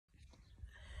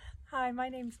Hi, my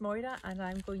name's Moira and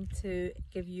I'm going to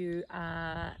give you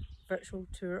a virtual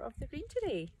tour of the green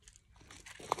today.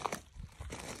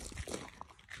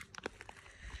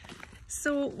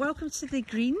 So welcome to the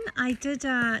green. I did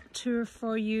a tour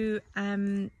for you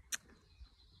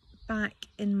back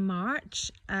in March,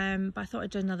 but I thought I'd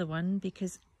do another one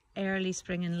because early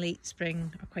spring and late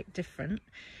spring are quite different.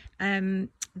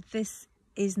 This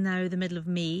is now the middle of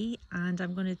May and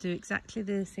I'm going to do exactly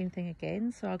the same thing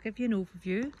again. So I'll give you an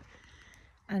overview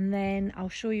and then I'll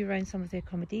show you around some of the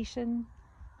accommodation.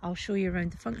 I'll show you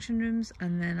around the function rooms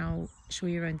and then I'll show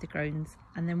you around the grounds.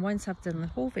 And then once I've done the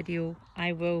whole video,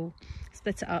 I will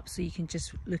split it up so you can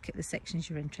just look at the sections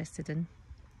you're interested in.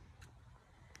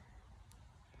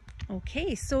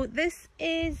 Okay, so this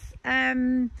is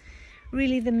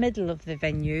really the middle of the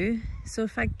venue. So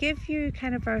if I give you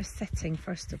kind of our setting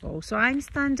first of all. So I'm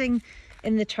standing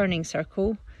in the turning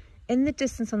circle. In the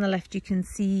distance on the left you can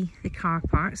see the car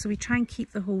park. So we try and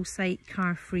keep the whole site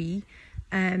car free.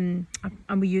 And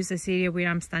we use this area where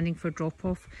I'm standing for drop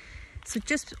off. So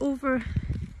just over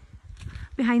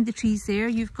behind the trees there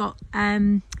you've got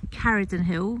Carradon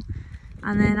Hill,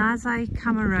 and then as I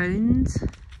come around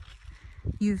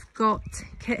you've got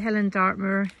Kithill and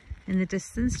Dartmoor in the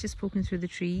distance just poking through the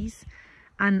trees,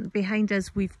 and behind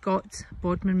us we've got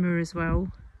Bodmin Moor as well.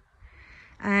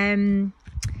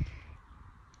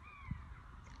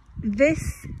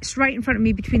 This right in front of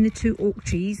me between the two oak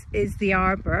trees is the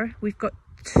arbour. We've got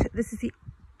this is the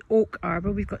oak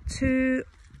arbour. We've got two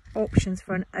options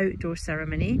for an outdoor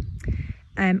ceremony,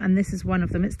 and this is one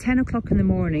of them. It's 10 o'clock in the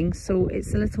morning, so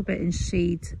it's a little bit in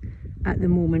shade at the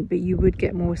moment, but you would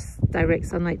get more direct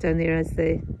sunlight down there as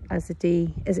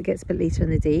it gets a bit later in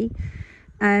the day.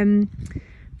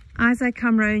 As I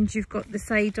come round, you've got the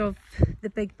side of the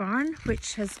big barn,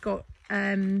 which has got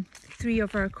 3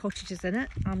 of our cottages in it.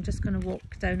 I'm just going to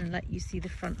walk down and let you see the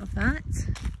front of that.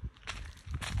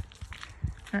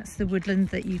 That's the woodland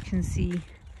that you can see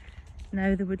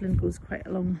now. The woodland goes quite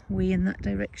a long way in that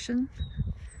direction.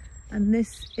 And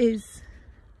this is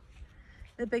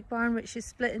the big barn, which is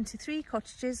split into 3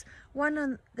 cottages, one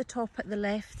on the top at the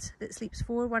left that sleeps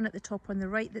 4, one at the top on the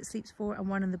right that sleeps 4, and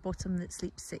one on the bottom that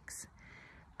sleeps 6.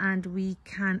 And we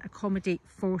can accommodate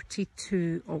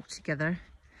 42 altogether.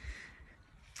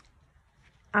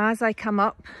 As I come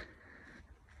up,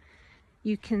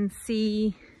 you can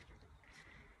see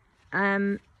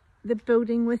the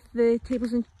building with the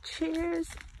tables and chairs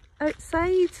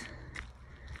outside.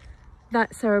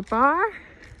 That's our bar.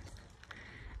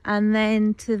 And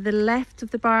then to the left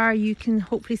of the bar, you can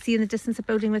hopefully see in the distance a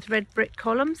building with red brick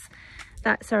columns.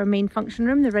 That's our main function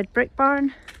room, the red brick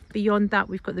barn. Beyond that,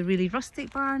 we've got the really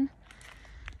rustic barn.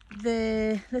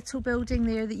 The little building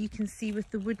there that you can see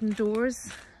with the wooden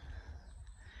doors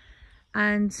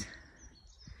and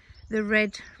the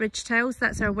red ridge tiles,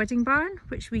 that's our wedding barn,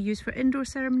 which we use for indoor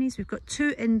ceremonies. We've got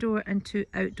 2 indoor and 2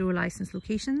 outdoor licensed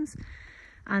locations.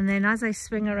 And then as I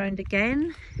swing around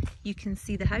again, you can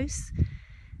see the house.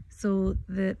 So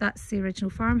that's the original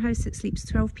farmhouse. It sleeps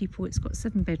 12 people. It's got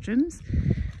 7 bedrooms.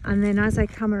 And then as I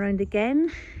come around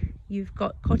again, you've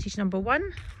got cottage number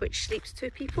 1, which sleeps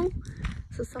 2 people.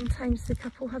 So sometimes the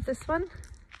couple have this one.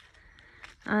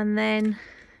 And then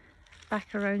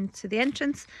back around to the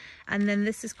entrance, and then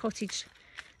this is cottage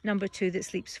number 2 that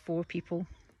sleeps 4 people.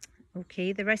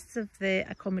 Okay, the rest of the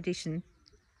accommodation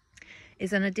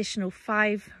is an additional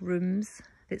 5 rooms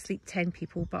that sleep 10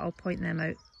 people, but I'll point them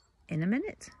out in a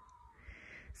minute.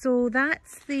 So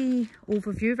that's the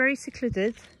overview, very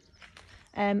secluded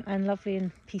and lovely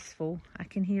and peaceful. I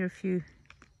can hear a few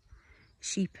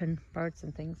sheep and birds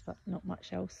and things, but not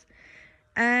much else.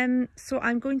 So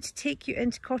I'm going to take you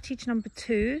into cottage number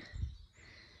 2.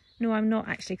 No, I'm not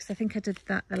actually, because I think I did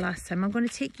that the last time. I'm going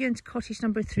to take you into cottage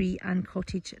number 3 and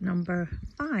cottage number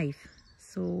 5.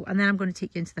 So, and then I'm going to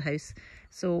take you into the house.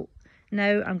 So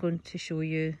now I'm going to show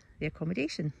you the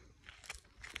accommodation.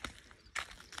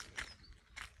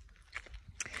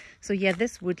 So yeah,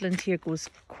 this woodland here goes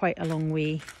quite a long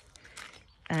way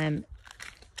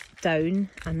down,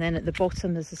 and then at the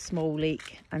bottom there's a small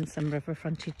lake and some river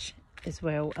frontage as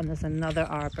well, and there's another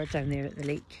arbour down there at the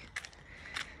lake.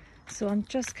 So I'm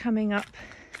just coming up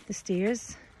the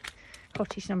stairs.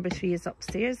 Cottage number 3 is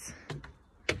upstairs.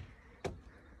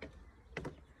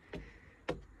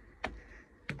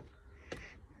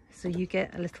 So you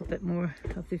get a little bit more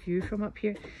of the view from up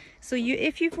here. So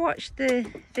if you've watched the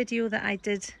video that I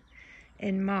did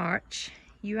in March,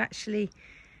 you actually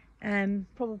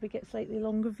probably get slightly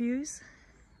longer views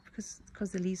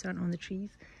because the leaves aren't on the trees.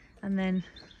 And then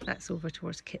that's over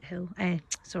towards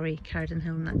Carradon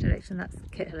Hill in that direction. That's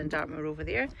Kithill and Dartmoor over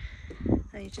there.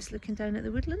 And you're just looking down at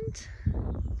the woodland,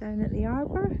 down at the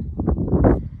arbour.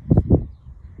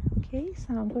 Okay, so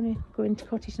I'm going to go into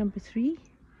cottage number 3.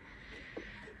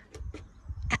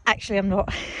 Actually, I'm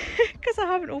not, because I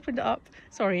haven't opened it up.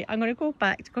 Sorry, I'm going to go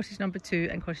back to cottage number 2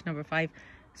 and cottage number 5.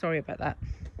 Sorry about that.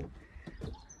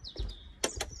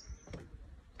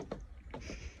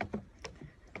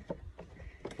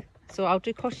 So I'll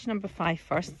do cottage number 5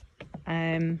 first,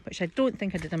 which I don't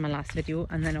think I did in my last video,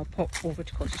 and then I'll pop over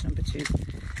to cottage number 2.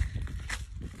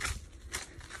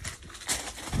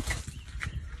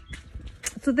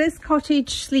 So this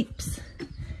cottage sleeps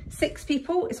 6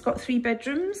 people. It's got 3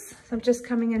 bedrooms. So I'm just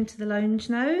coming into the lounge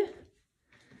now.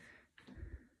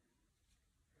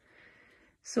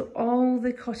 So all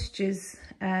the cottages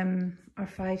are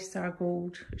 5-star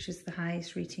gold, which is the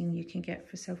highest rating you can get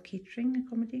for self-catering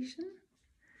accommodation.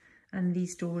 And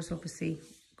these doors obviously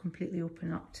completely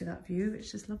open up to that view,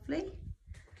 which is lovely.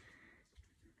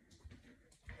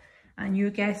 And your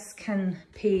guests can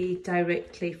pay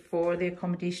directly for the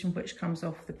accommodation, which comes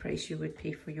off the price you would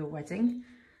pay for your wedding.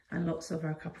 And lots of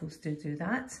our couples do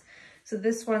that. So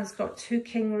this one's got 2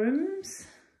 king rooms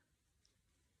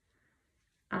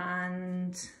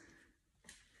and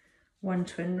 1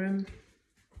 twin room.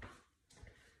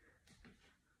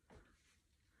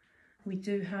 We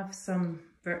do have some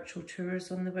virtual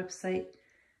tours on the website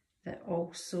that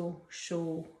also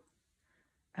show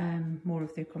more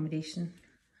of the accommodation.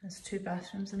 There's 2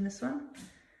 bathrooms in this one.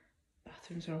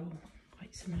 Bathrooms are all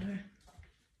quite similar.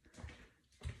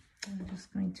 I'm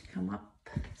just going to come up,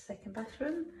 2nd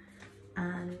bathroom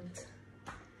and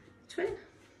twin.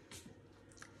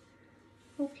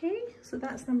 Okay, so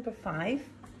that's number 5.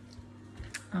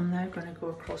 I'm now going to go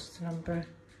across to number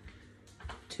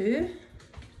 2.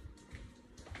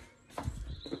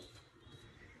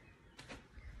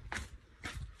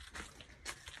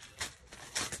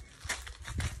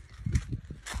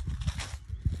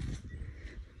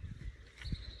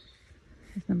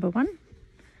 Here's number 1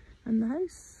 and the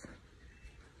house.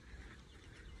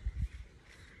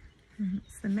 And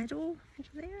it's the meadow over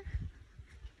there.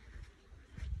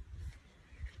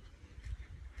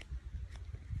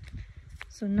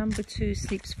 So number 2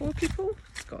 sleeps 4 people.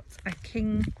 It's got a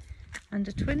king and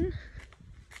a twin.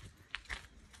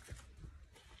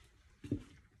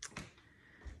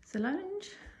 It's a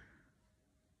lounge.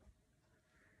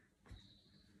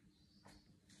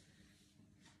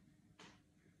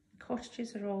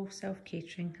 Cottages are all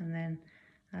self-catering, and then,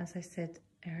 as I said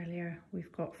earlier,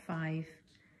 we've got 5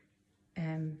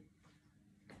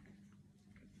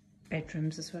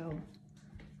 bedrooms as well.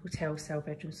 Hotels sell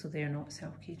bedrooms, so they're not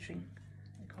self-catering.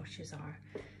 The cottages are.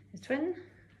 The twin.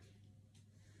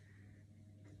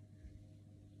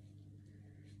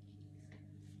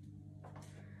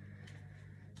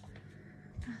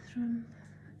 Bathroom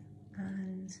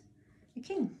and a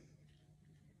king.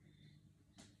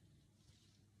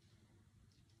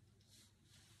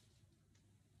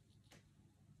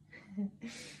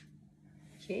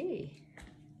 Okay,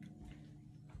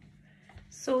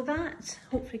 so that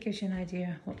hopefully gives you an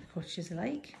idea what the cottages are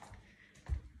like.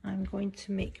 I'm going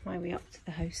to make my way up to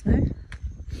the house now.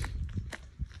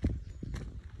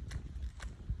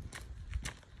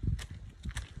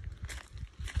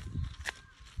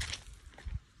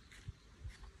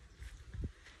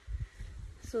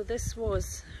 So this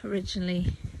was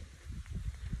originally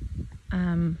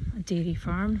a dairy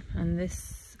farm, and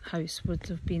this house would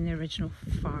have been the original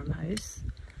farmhouse.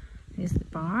 There's the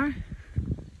bar.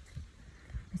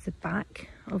 It's the back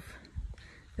of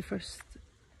the first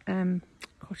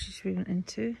cottage we went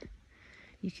into.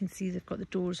 You can see they've got the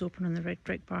doors open on the red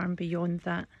brick barn. Beyond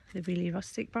that, the really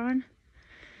rustic barn.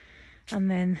 And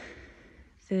then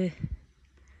the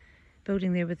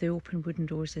building there with the open wooden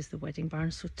doors is the wedding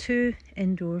barn. So 2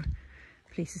 indoor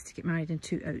places to get married and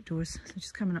 2 outdoors. So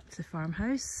just coming up to the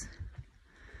farmhouse.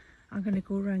 I'm going to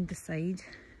go around the side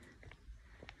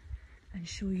and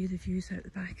show you the views out the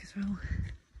back as well.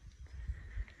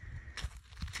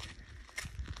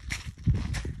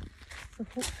 So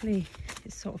hopefully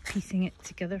it's sort of piecing it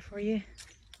together for you.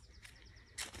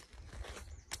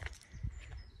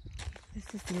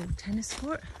 This is the old tennis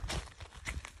court.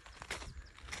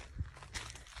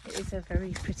 It is a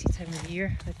very pretty time of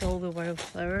year with all the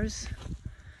wildflowers.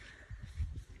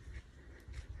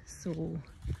 So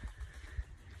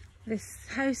this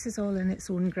house is all in its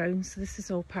own grounds, so this is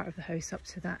all part of the house up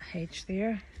to that hedge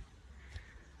there.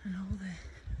 And all the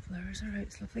flowers are out,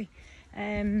 it's lovely.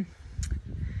 And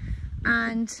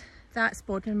that's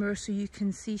Bodmin Moor, so you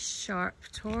can see Sharp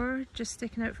Tor just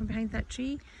sticking out from behind that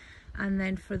tree. And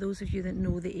then for those of you that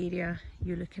know the area,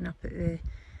 you're looking up at the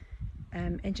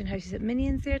engine houses at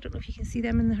Minions there, don't know if you can see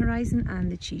them in the horizon,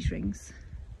 and the cheese rings.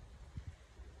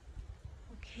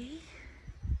 Okay,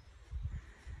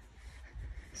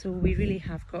 so we really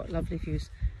have got lovely views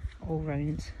all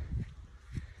round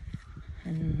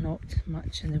and not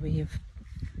much in the way of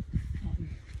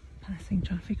passing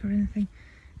traffic or anything.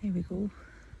 There we go,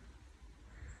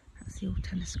 that's the old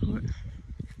tennis court.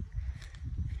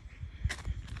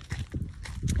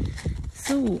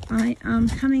 So I am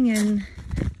coming in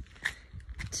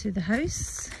to the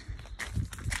house.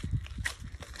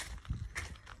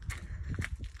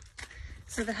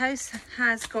 So the house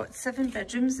has got 7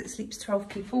 bedrooms, it sleeps 12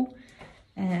 people.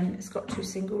 It's got 2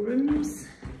 single rooms,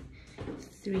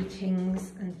 3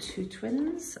 kings and 2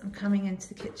 twins. I'm coming into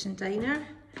the kitchen diner.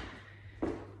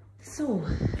 So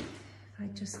if I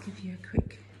just give you a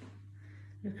quick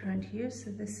look around here. So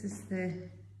this is the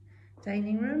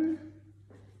dining room,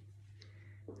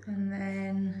 and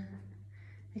then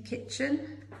the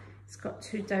kitchen. It's got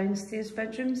 2 downstairs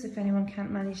bedrooms if anyone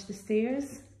can't manage the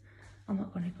stairs. I'm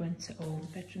not going to go into all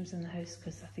the bedrooms in the house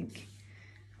because I think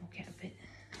I'll get a bit,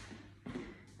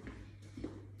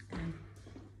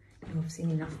 you'll have seen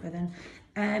enough by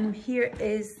then. Here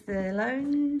is the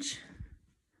lounge.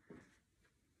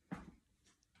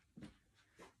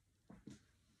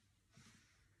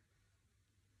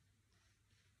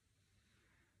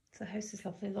 The house is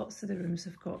lovely. Lots of the rooms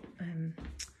have got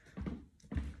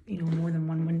you know, more than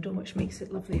one window, which makes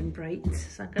it lovely and bright.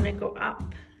 So I'm going to go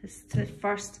up this to the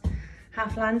first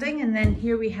half landing, and then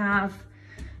here we have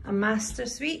a master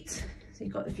suite. So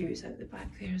you've got the views out the back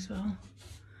there as well.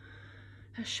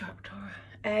 A sharp door.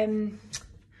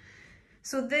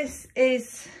 So this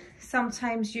is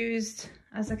sometimes used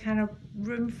as a kind of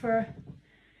room for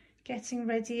getting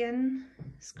ready in.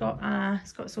 It's got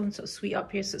its own sort of suite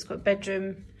up here, so it's got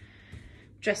bedroom,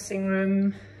 dressing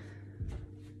room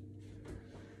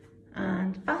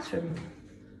and bathroom.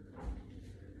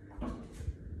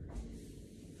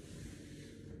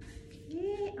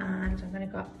 Okay, and I'm going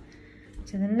to go up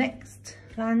to the next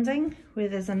landing where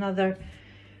there's another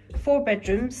 4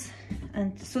 bedrooms,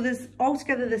 and so there's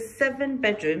altogether there's 7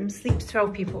 bedrooms, sleeps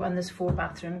 12 people, and there's 4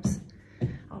 bathrooms.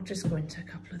 I'll just go into a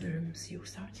couple of the rooms so you'll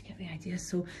start to get the idea.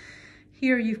 So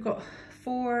here you've got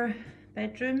 4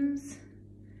 bedrooms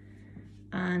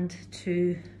and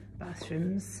 2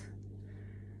 bathrooms,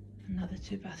 another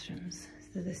 2 bathrooms.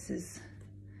 So this is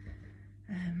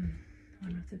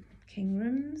one of the king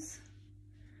rooms.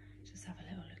 Just have a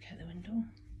little look out the window.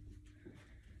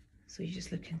 So you're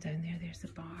just looking down there, there's the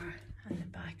bar and the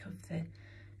back of the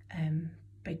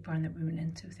big barn that we went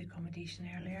into with the accommodation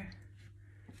earlier.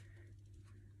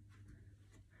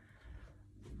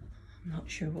 I'm not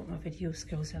sure what my video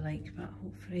skills are like, but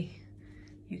hopefully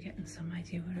you're getting some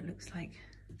idea what it looks like.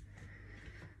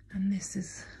 And this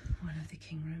is one of the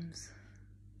king rooms,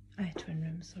 twin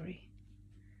rooms, sorry.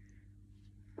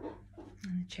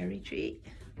 And the cherry tree.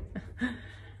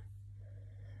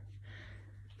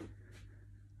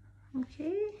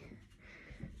 Okay,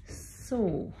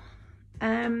 so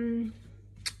let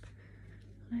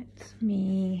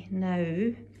me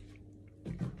now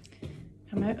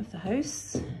come out of the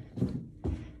house,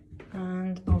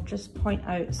 and I'll just point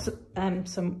out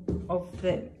some of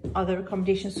the other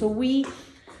accommodations. So we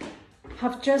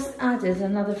have just added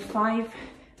another 5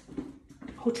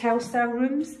 hotel style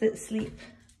rooms that sleep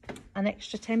an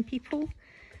extra 10 people.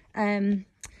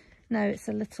 Now it's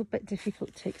a little bit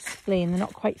difficult to explain, they're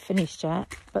not quite finished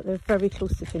yet, but they're very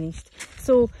close to finished.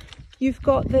 So you've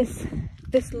got this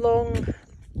long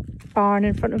barn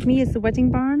in front of me is the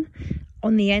wedding barn.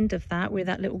 On the end of that, where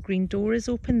that little green door is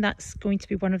open, that's going to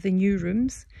be one of the new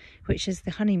rooms, which is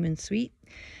the honeymoon suite.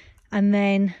 And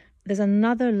then there's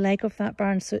another leg of that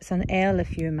barn, so it's an L,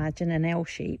 if you imagine, an L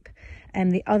shape.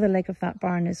 And the other leg of that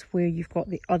barn is where you've got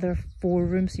the other 4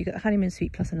 rooms. So you've got the honeymoon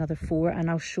suite plus another 4, and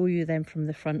I'll show you them from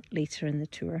the front later in the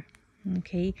tour.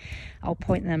 Okay, I'll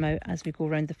point them out as we go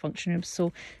around the function rooms.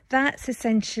 So that's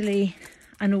essentially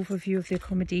an overview of the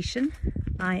accommodation.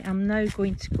 I am now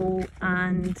going to go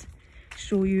and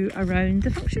show you around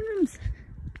the function rooms.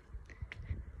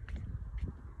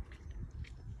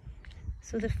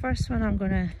 So the first one I'm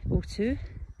going to go to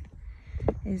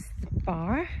is the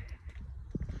bar.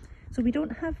 So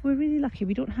we're really lucky,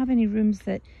 we don't have any rooms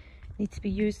that need to be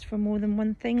used for more than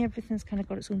one thing. Everything's kind of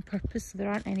got its own purpose, so there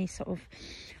aren't any sort of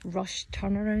rushed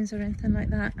turnarounds or anything like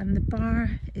that. And the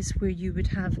bar is where you would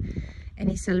have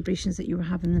any celebrations that you were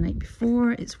having the night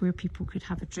before. It's where people could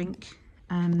have a drink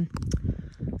on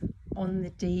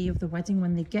the day of the wedding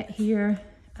when they get here.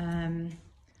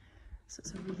 So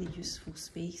it's a really useful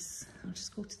space. I'll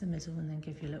just go to the middle and then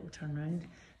give you a little turn round.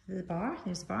 The bar,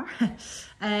 there's the bar.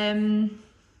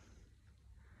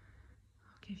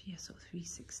 give you a sort of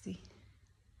 360.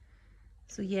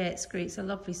 So yeah, it's great. It's a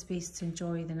lovely space to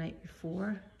enjoy the night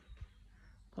before.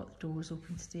 Got the doors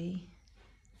open today.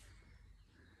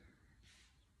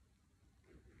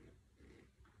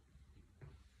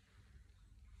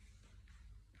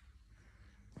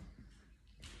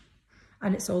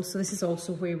 And it's also, this is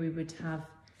also where we would have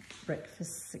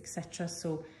breakfasts, etc.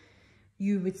 So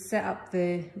you would set up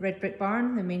the red brick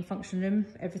barn, the main function room.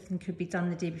 Everything could be done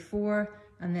the day before,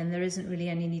 and then there isn't really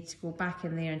any need to go back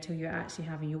in there until you're actually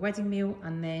having your wedding meal,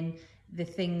 and then the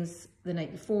things the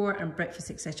night before and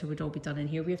breakfast, etc. would all be done in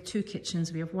here. We have two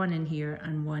kitchens. We have one in here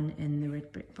and one in the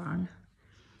red brick barn.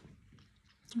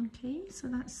 Okay, so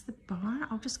that's the bar.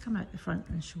 I'll just come out the front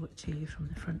and show it to you from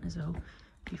the front as well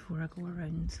before I go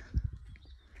around.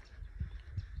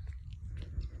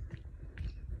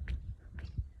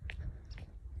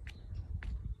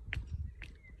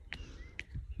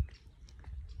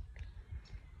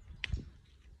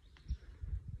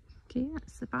 Okay,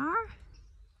 that's the bar.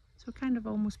 So we're kind of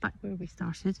almost back where we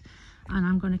started, and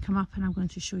I'm going to come up and I'm going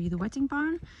to show you the wedding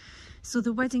barn. So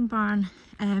the wedding barn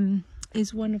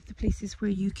is one of the places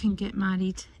where you can get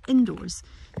married indoors.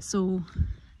 So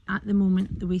at the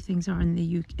moment, the way things are in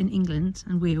the in England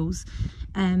and Wales,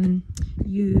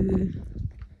 you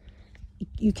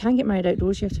can get married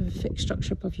outdoors. You have to have a fixed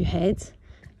structure above your head,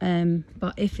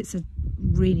 but if it's a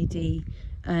rainy day,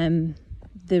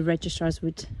 the registrars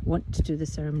would want to do the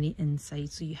ceremony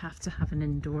inside, so you have to have an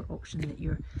indoor option that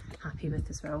you're happy with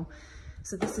as well.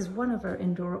 So this is one of our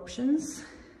indoor options.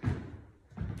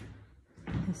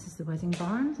 This is the wedding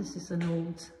barn. This is an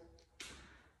old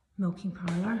milking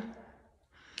parlour.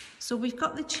 So we've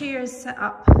got the chairs set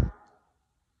up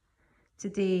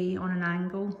today on an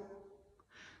angle.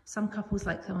 Some couples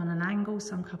like them on an angle,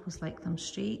 some couples like them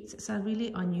straight. It's a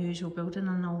really unusual building,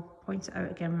 and I'll point it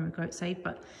out again when we go outside,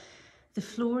 but the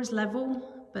floor is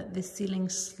level, but the ceiling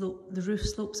the roof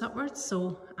slopes upwards.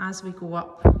 So as we go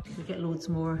up, we get loads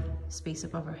more space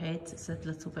above our heads. It's a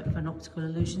little bit of an optical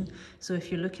illusion. So if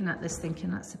you're looking at this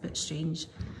thinking that's a bit strange,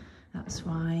 that's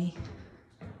why.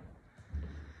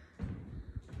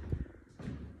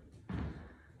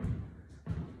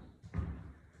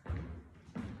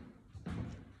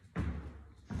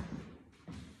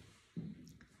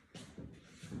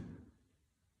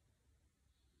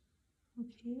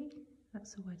 Okay,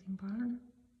 that's a wedding barn.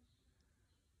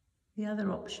 The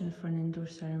other option for an indoor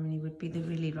ceremony would be the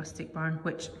really rustic barn,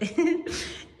 which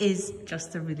is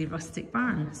just a really rustic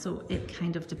barn. So it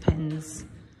kind of depends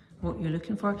what you're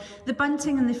looking for. The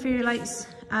bunting and the fairy lights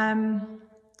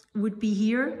would be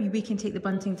here. We can take the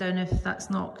bunting down if that's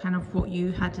not kind of what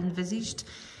you had envisaged.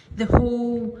 The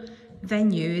whole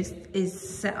venue is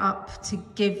set up to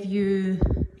give you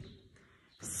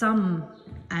some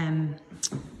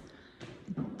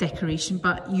decoration,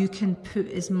 but you can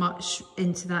put as much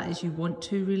into that as you want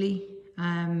to, really,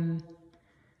 and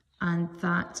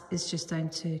that is just down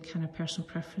to kind of personal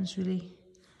preference, really.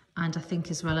 And I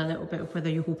think as well a little bit of whether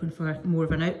you're hoping for more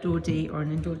of an outdoor day or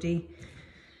an indoor day.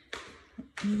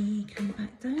 Let me come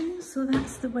back down. So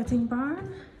that's the wedding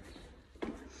barn.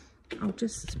 I'll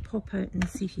just pop out and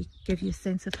see if you give you a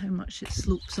sense of how much it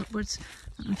slopes upwards.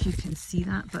 I don't know if you can see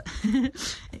that, but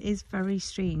it is very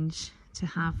strange to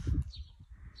have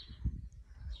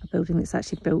a building that's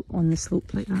actually built on the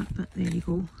slope like that, but there you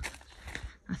go.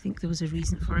 I think there was a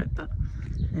reason for it, but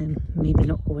maybe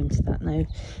not go into that now.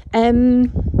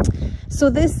 So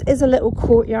this is a little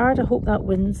courtyard. I hope that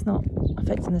wind's not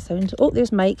affecting the sound. Oh,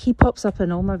 there's Mike. He pops up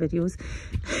in all my videos.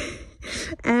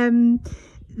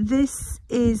 This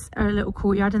is our little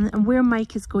courtyard, and where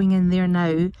Mike is going in there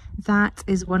now, that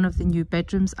is one of the new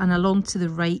bedrooms, and along to the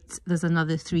right there's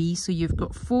another 3. So you've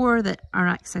got 4 that are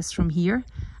accessed from here,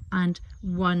 and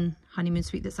 1 honeymoon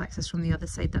suite that's accessed from the other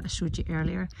side that I showed you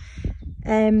earlier.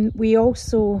 We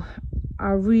also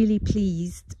are really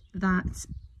pleased that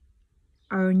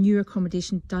our new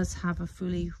accommodation does have a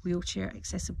fully wheelchair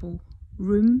accessible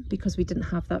room, because we didn't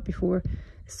have that before.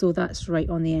 So that's right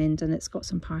on the end, and it's got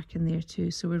some parking there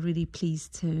too. So we're really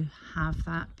pleased to have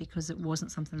that, because it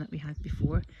wasn't something that we had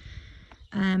before.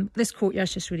 This courtyard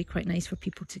is just really quite nice for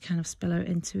people to kind of spill out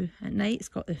into at night. It's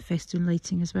got the festoon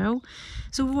lighting as well.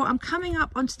 So I'm coming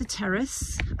up onto the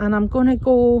terrace, and I'm going to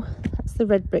go, that's the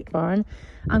red brick barn.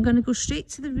 I'm going to go straight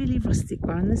to the really rustic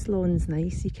barn. This lawn's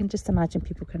nice. You can just imagine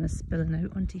people kind of spilling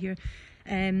out onto here.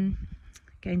 Again,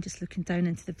 just looking down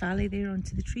into the valley there,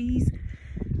 onto the trees.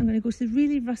 I'm going to go to the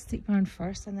really rustic barn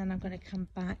first, and then I'm going to come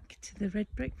back to the red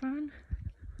brick barn.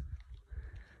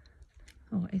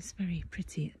 Oh, it's very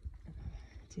pretty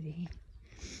today.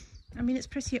 I mean, it's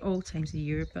pretty at all times of the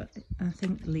year, but I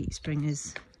think late spring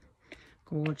is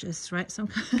gorgeous, right? So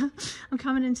I'm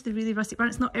coming into the really rustic barn.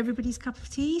 It's not everybody's cup of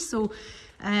tea, so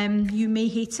you may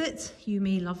hate it, you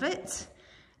may love it.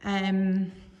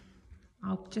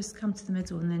 I'll just come to the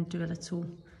middle and then do a little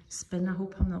spin. I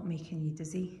hope I'm not making you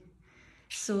dizzy.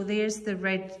 So there's the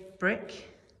red brick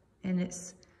in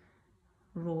its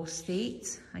raw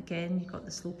state. Again, you've got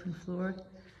the sloping floor.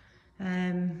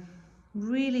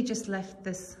 Really just left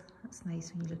this, that's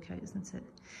nice when you look out, isn't it?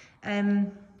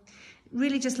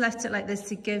 Really just left it like this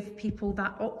to give people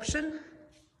that option.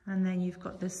 And then you've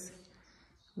got this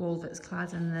wall that's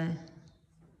clad in the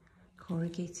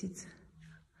corrugated.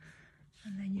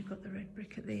 And then you've got the red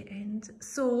brick at the end.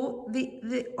 So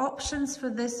the options for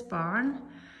this barn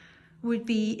would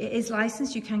be, it is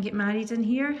licensed, you can get married in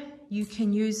here. You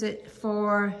can use it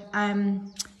for,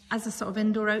 as a sort of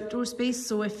indoor-outdoor space.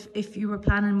 So if you were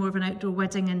planning more of an outdoor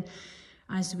wedding, and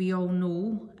as we all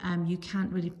know, you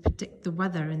can't really predict the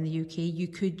weather in the UK. You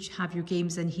could have your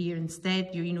games in here instead,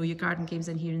 your garden games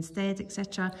in here instead,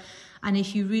 etc. And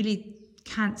if you really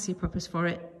can't see a purpose for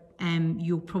it,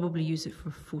 you'll probably use it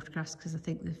for photographs, because I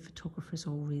think the photographers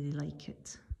all really like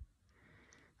it.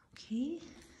 Okay,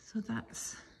 so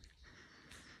that's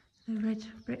the red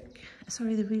brick,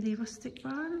 sorry, the really rustic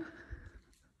barn.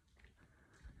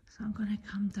 So I'm going to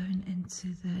come down into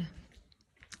the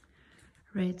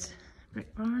red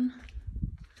brick barn.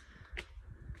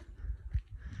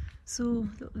 So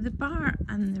the bar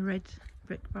and the red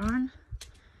brick barn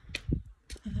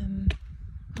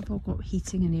have all got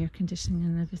heating and air conditioning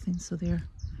and everything, so they're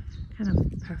kind of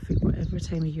perfect whatever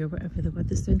time of year, whatever the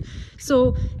weather's doing.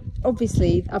 So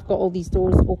obviously I've got all these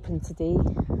doors open today.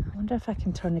 I wonder if I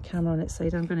can turn the camera on its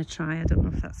side. I'm going to try. I don't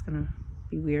know if that's going to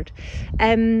be weird.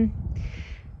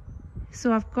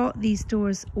 So I've got these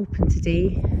doors open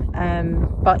today,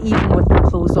 but even with them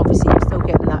closed, obviously you're still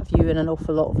getting that view and an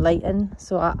awful lot of light in.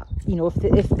 So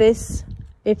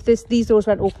if these doors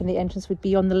weren't open, the entrance would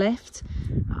be on the left.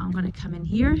 I'm going to come in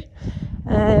here.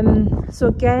 So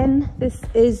again, this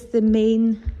is the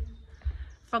main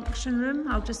function room.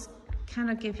 I'll just kind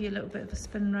of give you a little bit of a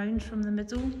spin round from the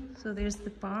middle. So there's the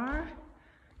bar.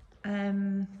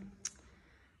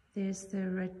 There's the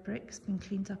red bricks been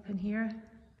cleaned up in here.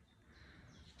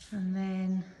 And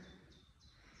then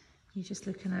you're just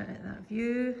looking out at that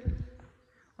view,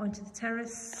 onto the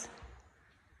terrace,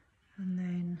 and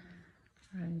then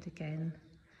around again.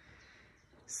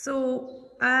 So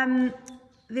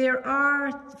there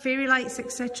are fairy lights,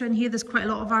 etc. in here. There's quite a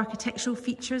lot of architectural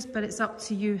features, but it's up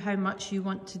to you how much you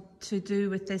want to do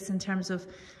with this in terms of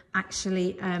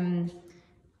actually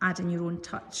adding your own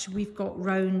touch. We've got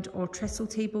round or trestle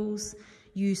tables.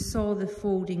 You saw the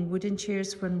folding wooden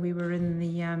chairs when we were in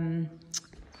the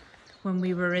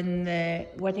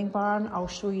wedding barn. I'll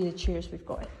show you the chairs we've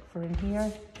got for in here.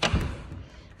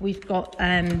 We've got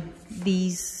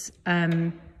these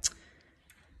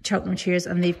Cheltenham chairs,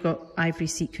 and they've got ivory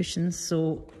seat cushions,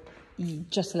 so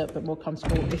just a little bit more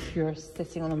comfortable if you're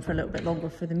sitting on them for a little bit longer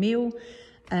for the meal.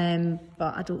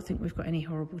 But I don't think we've got any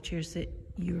horrible chairs that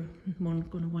you're going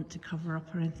to want to cover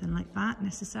up or anything like that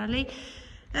necessarily.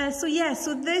 So yeah,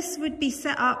 so this would be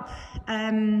set up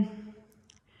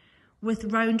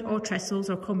with round or trestles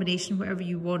or combination, whatever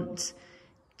you want.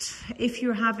 If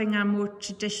you're having a more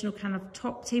traditional kind of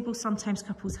top table, sometimes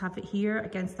couples have it here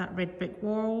against that red brick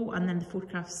wall, and then the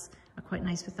photographs are quite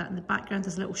nice with that in the background.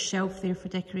 There's a little shelf there for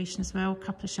decoration as well, a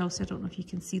couple of shelves, I don't know if you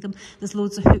can see them. There's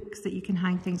loads of hooks that you can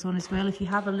hang things on as well. If you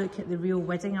have a look at the real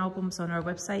wedding albums on our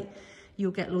website,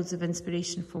 you'll get loads of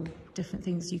inspiration for different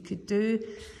things you could do.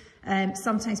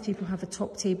 Sometimes people have a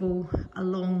top table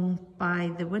along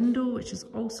by the window, which is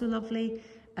also lovely.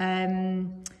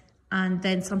 And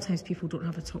then sometimes people don't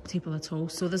have a top table at all.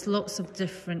 So there's lots of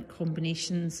different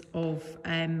combinations of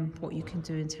what you can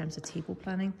do in terms of table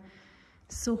planning.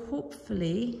 So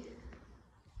hopefully,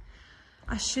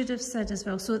 I should have said as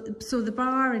well, so the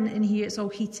bar in here, it's all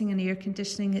heating and air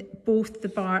conditioning. Both the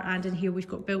bar and in here, we've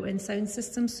got built-in sound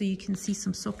systems, so you can see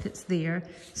some sockets there.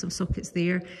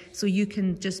 So you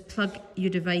can just plug your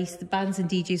device. The bands and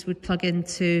DJs would plug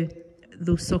into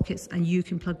those sockets, and you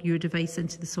can plug your device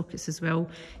into the sockets as well,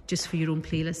 just for your own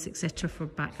playlists, etc., for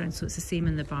background. So it's the same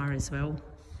in the bar as well.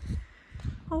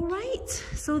 All right,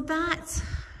 so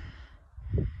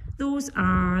those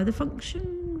are the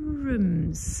function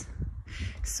rooms.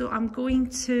 So I'm going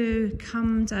to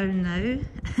come down now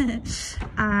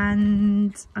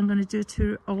and I'm going to do a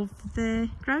tour of the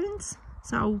grounds.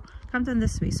 So I'll come down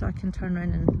this way so I can turn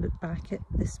around and look back at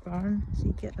this barn so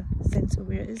you get a sense of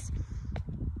where it is.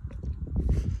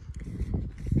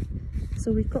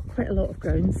 So we've got quite a lot of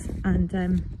grounds, and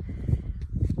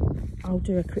I'll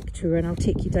do a quick tour and I'll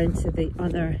take you down to the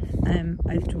other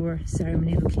outdoor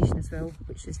ceremony location as well,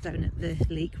 which is down at the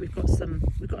lake. We've got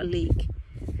a lake,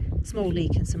 small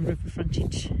lake, and some river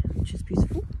frontage, which is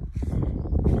beautiful.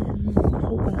 I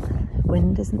hope that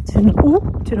wind isn't too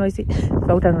noisy.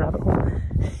 Fell down a rabbit hole.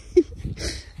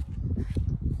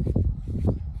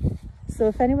 So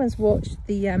if anyone's watched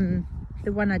the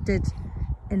one I did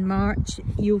in March,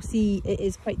 you'll see it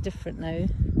is quite different now.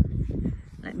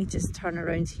 Let me just turn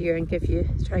around here and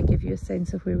try and give you a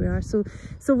sense of where we are. So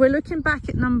we're looking back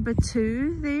at number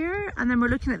 2 there, and then we're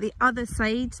looking at the other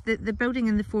side. The building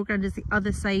in the foreground is the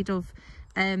other side of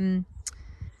the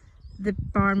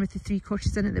barn with the 3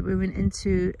 cottages in it that we went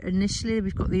into initially.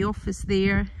 We've got the office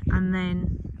there, and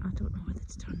then I don't know whether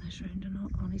to turn this round or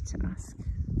not. I'll need to ask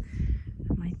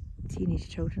my teenage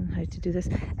children how to do this.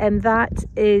 And that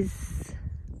is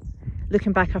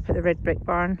looking back up at the red brick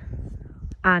barn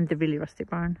and the really rustic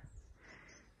barn.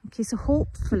 Okay, so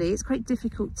hopefully, it's quite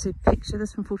difficult to picture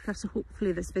this from photographs, so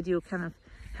hopefully this video kind of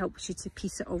helps you to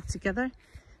piece it all together.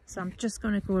 So I'm just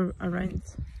going to go around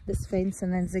this fence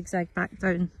and then zigzag back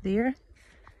down there.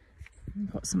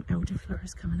 We've got some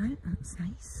elderflowers coming out, that's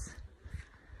nice.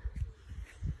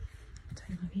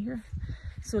 Time of year.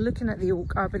 So looking at the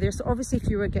oak arbour there, so obviously if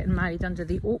you were getting married under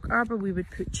the oak arbour, we would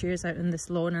put chairs out on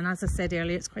this lawn, and as I said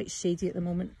earlier, it's quite shady at the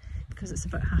moment because it's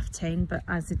about 10:30, but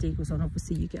as the day goes on,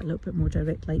 obviously you get a little bit more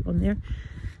direct light on there.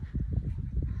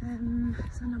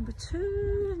 So number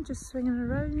 2, and just swinging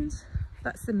around,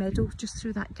 that's the meadow just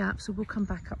through that gap, so we'll come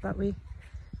back up that way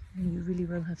and you really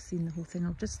will have seen the whole thing.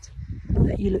 I'll just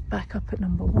let you look back up at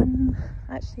number 1.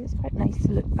 Actually, it's quite nice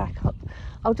to look back up.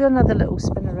 I'll do another little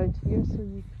spin around here so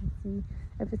you can see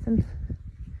everything.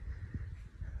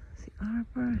 It's the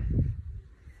arbour,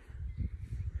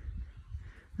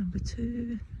 number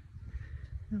 2,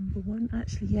 number 1.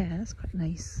 Actually, yeah, that's quite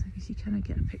nice because you kind of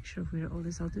get a picture of where it all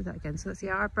is. I'll do that again. So that's the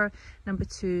arbour, number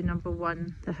 2, number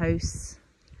 1, the house,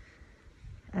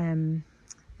 the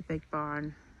big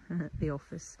barn, the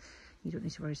office. You don't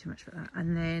need to worry too much about that.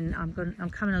 And then I'm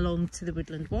coming along to the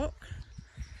woodland walk.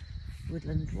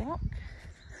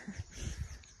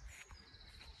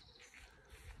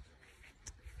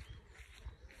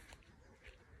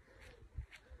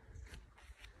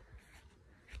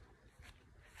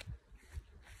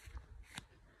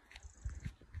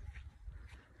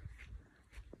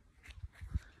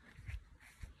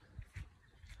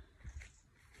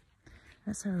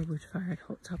 That's our wood-fired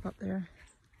hot tub up there,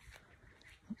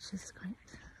 which is quite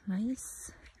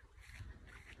nice.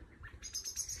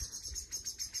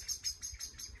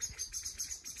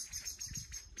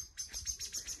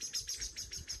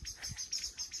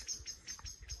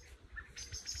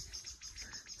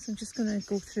 So I'm just going to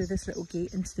go through this little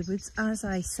gate into the woods. As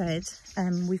I said,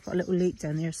 we've got a little lake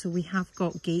down there, so we have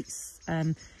got gates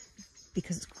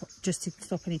because it's just to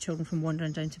stop any children from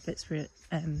wandering down to bits where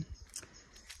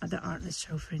that aren't as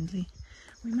child friendly.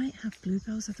 We might have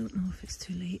bluebells. I don't know if it's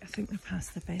too late. I think they're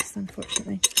past the best,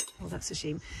 unfortunately. Oh, that's a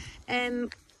shame. I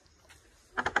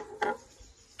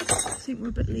think we're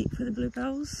a bit late for the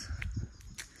bluebells,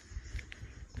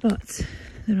 but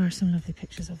there are some lovely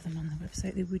pictures of them on the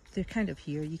website. They're kind of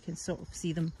here. You can sort of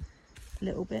see them a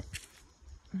little bit.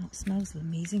 Oh, it smells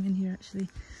amazing in here, actually.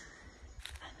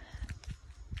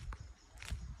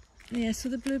 Yeah, so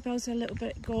the bluebells are a little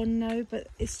bit gone now, but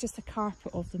it's just a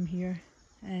carpet of them here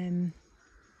a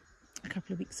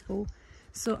couple of weeks ago.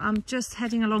 So I'm just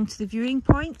heading along to the viewing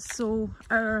point. So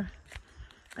our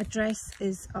address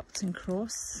is Upton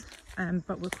Cross,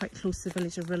 but we're quite close to the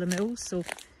village of Rillamille, so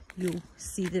you'll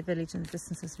see the village in the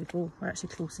distance as we go. We're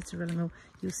actually closer to Rillamille.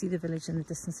 You'll see the village in the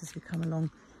distance as we come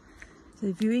along to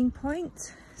the viewing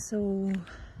point. So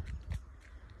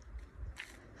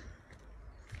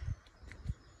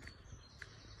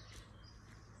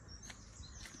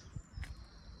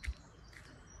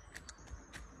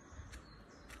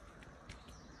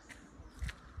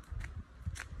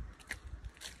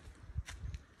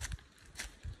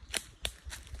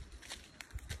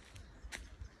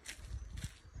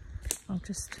I'll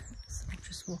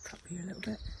just walk up here a little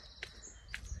bit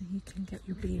so you can get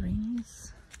your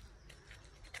bearings.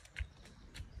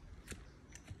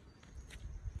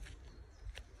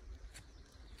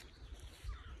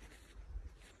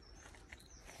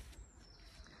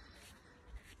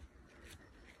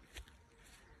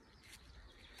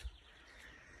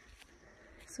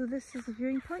 So this is the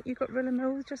viewing point. You've got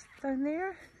Rillamille just down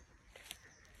there,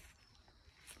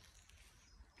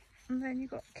 and then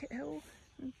you've got Kithill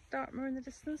and Dartmoor in the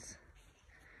distance.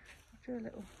 I'll do a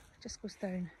little, it just goes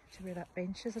down to where that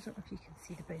bench is. I don't know if you can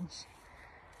see the bench.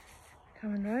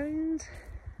 Coming round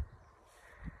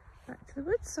back to the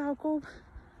woods, so I'll go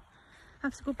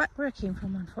have to go back where I came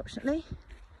from, unfortunately,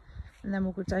 and then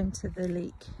we'll go down to the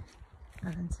lake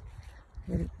and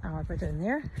the arbour down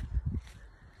there.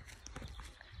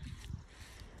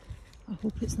 I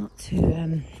hope it's not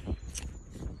too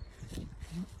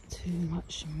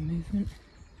much movement.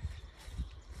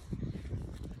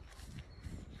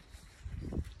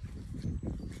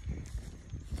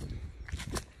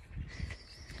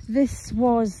 This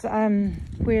was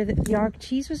where the Yarg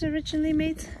cheese was originally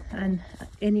made, and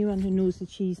anyone who knows the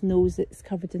cheese knows it's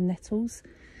covered in nettles.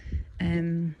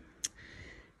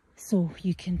 So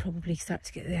you can probably start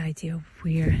to get the idea of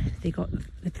where they got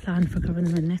the plan for covering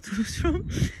them in nettles from,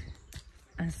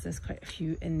 as there's quite a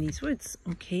few in these woods.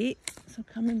 Okay, so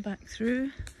coming back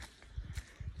through.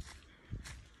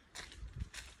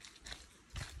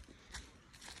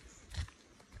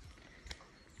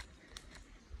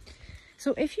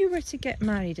 So if you were to get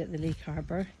married at the Lake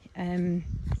Arbour,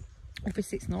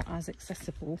 obviously it's not as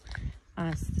accessible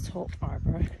as the top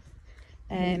arbour.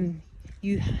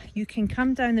 You can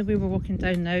come down the way we're walking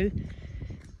down now.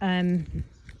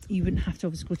 You wouldn't have to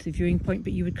obviously go to the viewing point,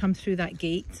 but you would come through that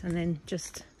gate and then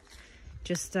just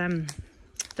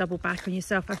double back on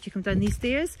yourself after you come down these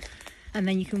stairs, and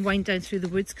then you can wind down through the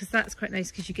woods, because that's quite nice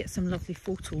because you get some lovely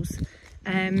photos.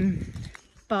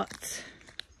 But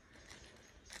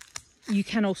you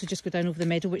can also just go down over the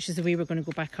meadow, which is the way we're going to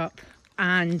go back up.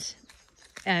 And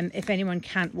if anyone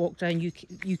can't walk down, you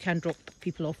can drop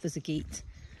people off. There's a gate,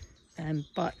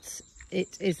 but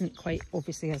it isn't quite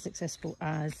obviously as accessible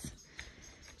as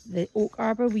the Oak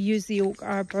Arbour. We use the Oak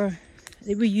Arbour,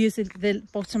 we use the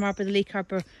bottom arbour, the Lake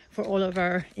Arbour, for all of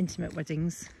our intimate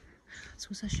weddings. I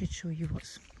suppose I should show you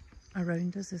what's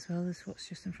around us as well as what's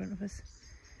just in front of us.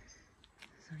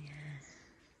 So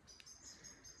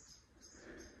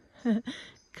yeah,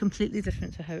 completely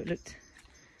different to how it looked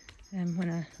when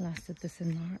I last did this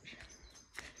in March.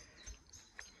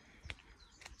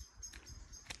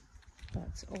 But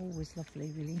it's always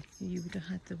lovely, really. You would have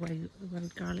had the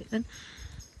wild garlic then.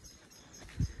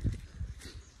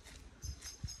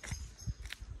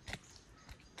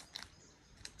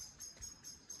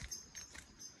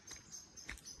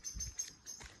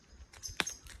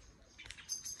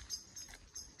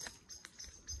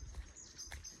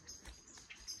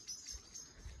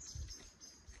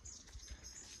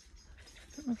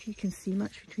 I don't know if you can see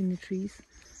much between the trees,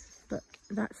 but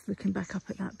that's looking back up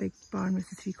at that big barn with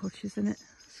the 3 cottages in it.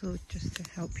 So just to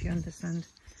help you understand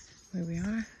where we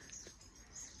are.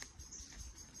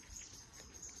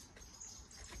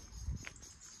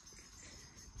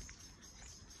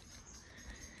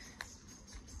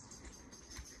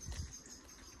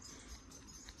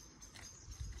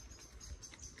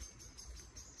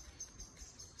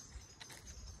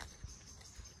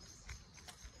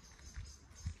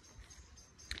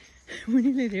 We're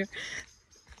nearly there.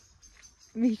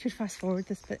 I mean, you could fast forward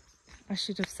this, but I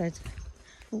should have said,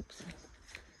 oops,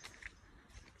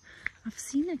 I've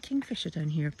seen a kingfisher down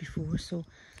here before, so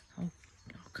I'll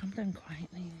come down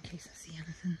quietly in case I see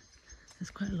anything.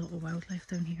 There's quite a lot of wildlife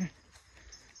down here,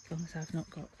 as long as I've not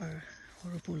got our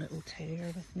horrible little terrier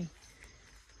with me.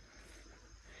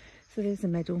 So there's the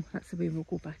meadow, that's the way we'll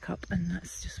go back up, and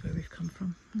that's just where we've come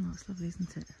from. Oh, that's lovely,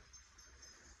 isn't it?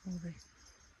 All the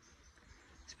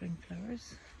spring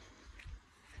flowers.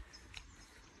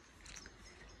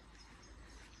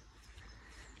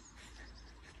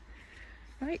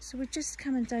 Right, so we're just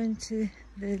coming down to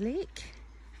the lake.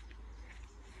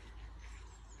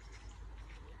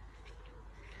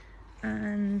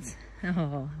 And,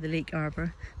 oh, the Lake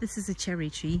Arbour. This is a cherry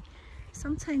tree.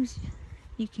 Sometimes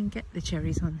you can get the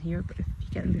cherries on here, but if you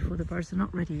get them before the birds, they're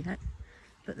not ready yet.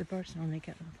 But the birds normally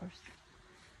get them first.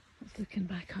 Let's looking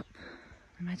back up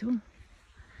the meadow.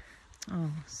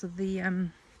 Oh, so the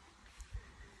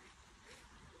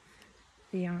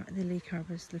Lake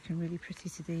Arbour is looking really pretty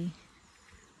today.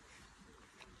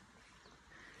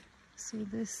 So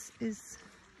this is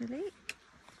the lake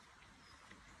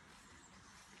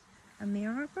and the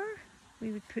arbour.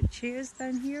 We would put chairs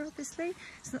down here, obviously.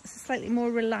 It's not, it's slightly more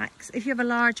relaxed. If you have a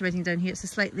large wedding down here, it's a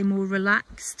slightly more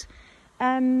relaxed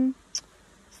style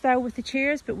with the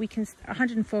chairs, but we can,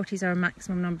 140 is our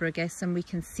maximum number of guests, and we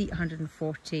can seat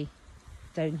 140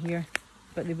 down here,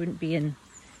 but they wouldn't be in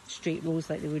straight rows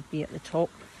like they would be at the top.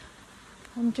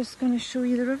 I'm just going to show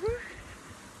you the river.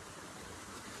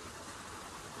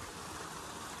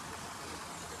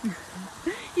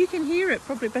 You can hear it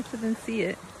probably better than see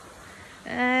it.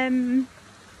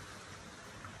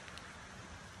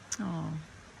 Oh.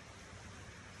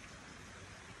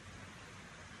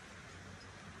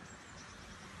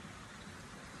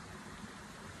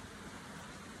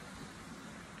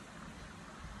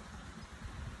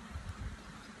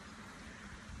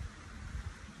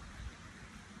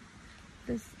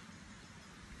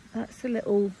 that's the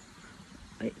little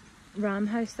like ram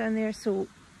house down there. So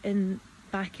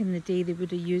back in the day they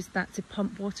would have used that to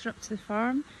pump water up to the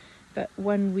farm, but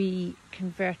when we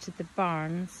converted the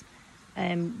barns,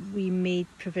 we made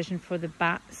provision for the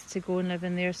bats to go and live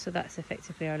in there, so that's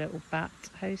effectively our little bat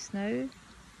house now.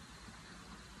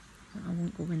 I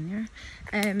won't go in there.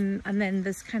 And then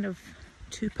there's kind of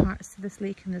two parts to this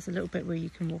lake, and there's a little bit where you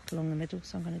can walk along the middle,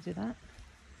 so I'm going to do that.